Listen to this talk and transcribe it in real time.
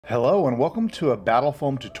Hello and welcome to a Battle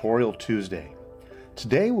Foam Tutorial Tuesday.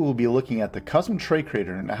 Today we will be looking at the custom tray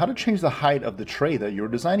creator and how to change the height of the tray that you're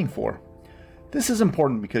designing for. This is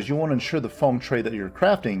important because you want to ensure the foam tray that you're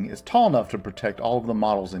crafting is tall enough to protect all of the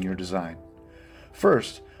models in your design.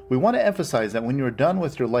 First, we want to emphasize that when you're done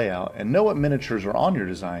with your layout and know what miniatures are on your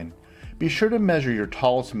design, be sure to measure your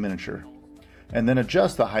tallest miniature and then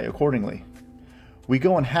adjust the height accordingly. We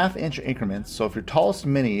go in half-inch increments, so if your tallest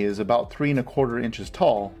mini is about 3¼ inches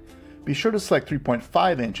tall, be sure to select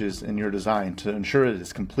 3.5 inches in your design to ensure it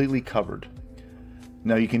is completely covered.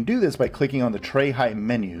 Now you can do this by clicking on the tray height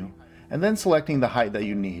menu and then selecting the height that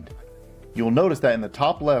you need. You will notice that in the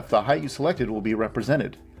top left the height you selected will be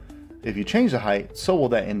represented. If you change the height, so will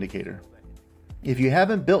that indicator. If you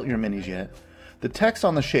haven't built your minis yet, the text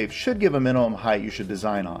on the shape should give a minimum height you should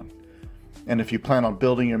design on. And if you plan on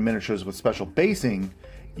building your miniatures with special basing,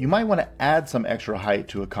 you might want to add some extra height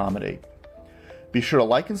to accommodate. Be sure to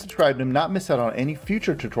like and subscribe to not miss out on any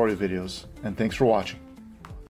future tutorial videos, and thanks for watching.